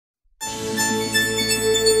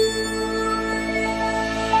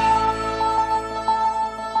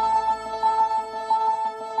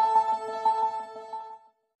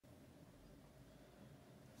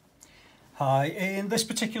Hi, in this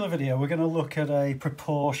particular video we're going to look at a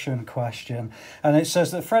proportion question, and it says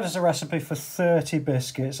that Fred has a recipe for 30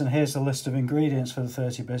 biscuits and here's the list of ingredients for the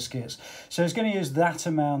 30 biscuits. So he's going to use that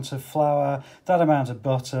amount of flour, that amount of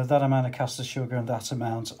butter, that amount of caster sugar and that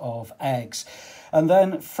amount of eggs. And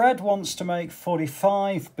then Fred wants to make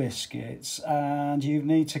 45 biscuits and you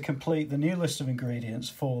need to complete the new list of ingredients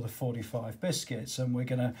for the 45 biscuits, and we're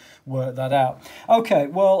going to work that out. Okay,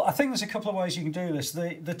 well, I think there's a couple of ways you can do this.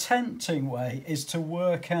 The tempting way is to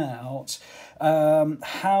work out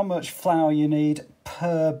how much flour you need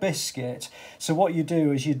per biscuit. So what you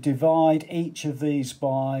do is you divide each of these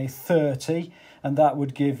by 30, and that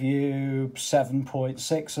would give you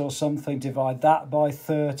 7.6 or something. Divide that by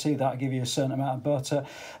 30, that'll give you a certain amount of butter.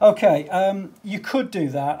 Okay, you could do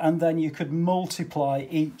that, and then you could multiply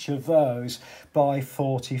each of those by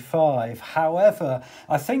 45. However,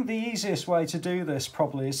 I think the easiest way to do this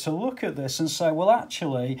probably is to look at this and say, well,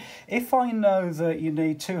 actually, if I know that you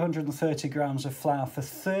need 230 grams of flour for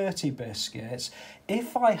 30 biscuits,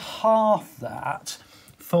 if I halve that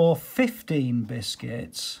for 15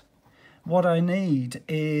 biscuits, what I need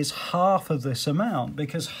is half of this amount,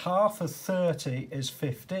 because half of 30 is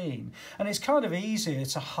 15. And it's kind of easier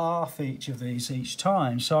to half each of these each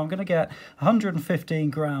time. So I'm going to get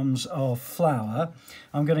 115 grams of flour.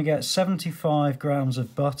 I'm going to get 75 grams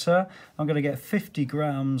of butter. I'm going to get 50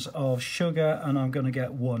 grams of sugar, and I'm going to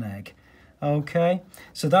get 1 egg. Okay,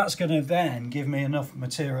 so that's going to then give me enough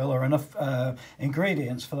material or enough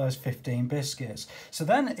ingredients for those 15 biscuits. So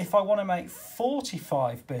then if I want to make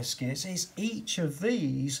 45 biscuits, is each of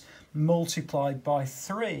these multiplied by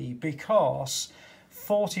 3, because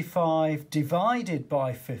 45 divided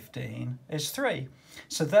by 15 is 3.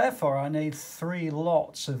 So therefore I need 3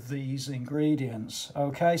 lots of these ingredients.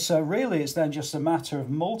 Okay, so really it's then just a matter of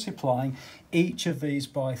multiplying each of these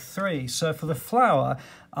by 3. So for the flour,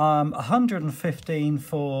 115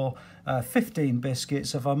 for 15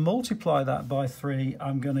 biscuits. If I multiply that by 3,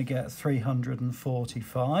 I'm going to get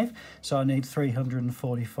 345. So I need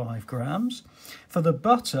 345 grams. For the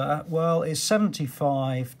butter, well, it's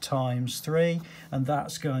 75 times 3, and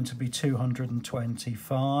that's going to be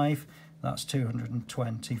 225. That's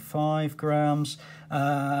 225 grams.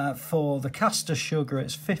 For the caster sugar,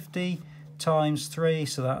 it's 50 times 3,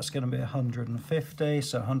 so that's going to be 150,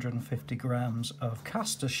 so 150 grams of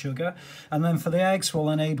caster sugar. And then for the eggs, well,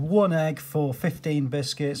 I need 1 egg for 15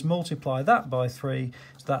 biscuits, multiply that by 3,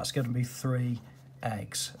 so that's going to be 3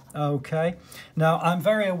 eggs. Okay, now I'm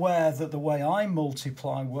very aware that the way I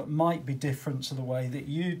multiply might be different to the way that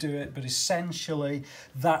you do it, but essentially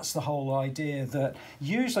that's the whole idea, that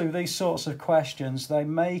usually with these sorts of questions they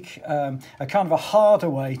make a kind of a harder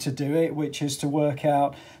way to do it, which is to work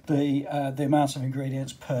out the amount of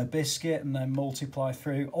ingredients per biscuit and then multiply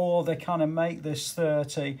through, or they kind of make this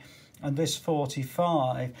 30 and this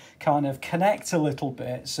 45 kind of connect a little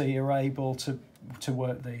bit so you're able to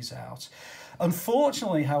work these out.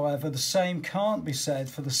 Unfortunately, however, the same can't be said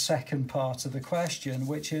for the second part of the question,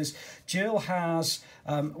 which is Gill has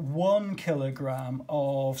 1 kilogram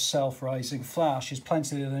of self-raising flour. She's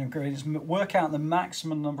plenty of the ingredients. Work out the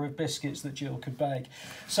maximum number of biscuits that Gill could bake.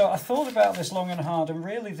 So I thought about this long and hard, and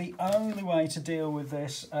really the only way to deal with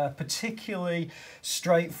this particularly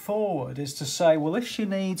straightforward is to say, well, if she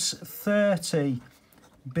needs 30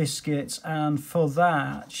 biscuits and for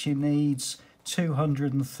that she needs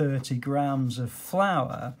 230 grams of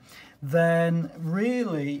flour, then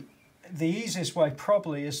really the easiest way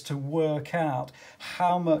probably is to work out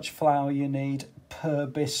how much flour you need per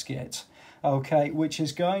biscuit, okay, which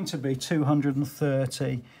is going to be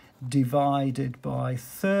 230 divided by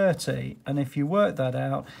 30, and if you work that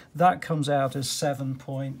out, that comes out as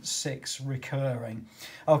 7.6 recurring.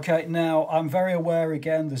 Okay, now I'm very aware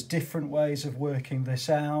again there's different ways of working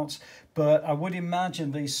this out, but I would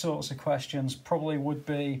imagine these sorts of questions probably would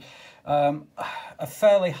be a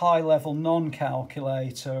fairly high level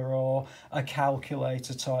non-calculator or a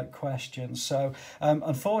calculator type question. So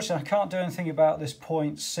unfortunately I can't do anything about this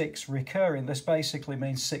 0.6 recurring. This basically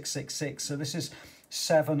means 666, so this is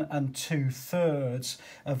 7 2/3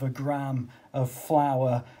 of a gram of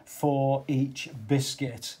flour for each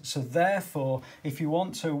biscuit. So therefore, if you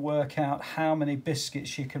want to work out how many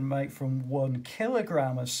biscuits you can make from 1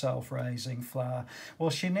 kilogram of self-raising flour, well,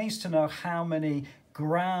 she needs to know how many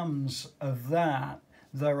grams of that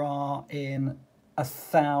there are in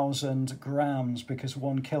 1,000 grams, because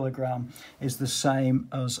 1 kilogram is the same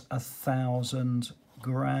as 1,000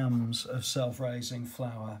 grams of self-raising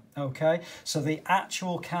flour. Okay, so the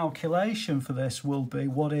actual calculation for this will be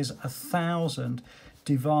what is 1,000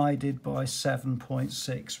 divided by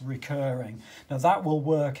 7.6 recurring. Now that will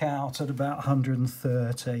work out at about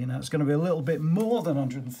 130. Now it's going to be a little bit more than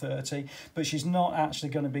 130, but she's not actually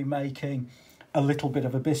going to be making a little bit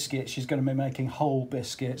of a biscuit. She's going to be making whole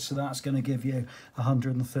biscuits, so that's going to give you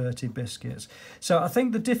 130 biscuits. So I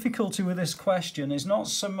think the difficulty with this question is not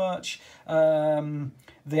so much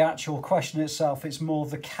the actual question itself, it's more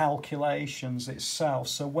the calculations itself.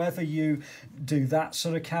 So whether you do that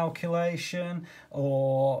sort of calculation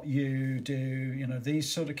or you do, you know,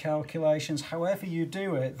 these sort of calculations, however you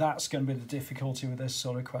do it, that's going to be the difficulty with this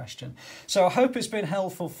sort of question. So I hope it's been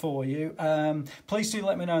helpful for you. Please do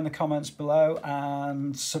let me know in the comments below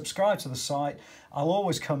and subscribe to the site. I'll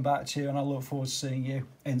always come back to you, and I look forward to seeing you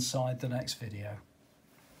inside the next video.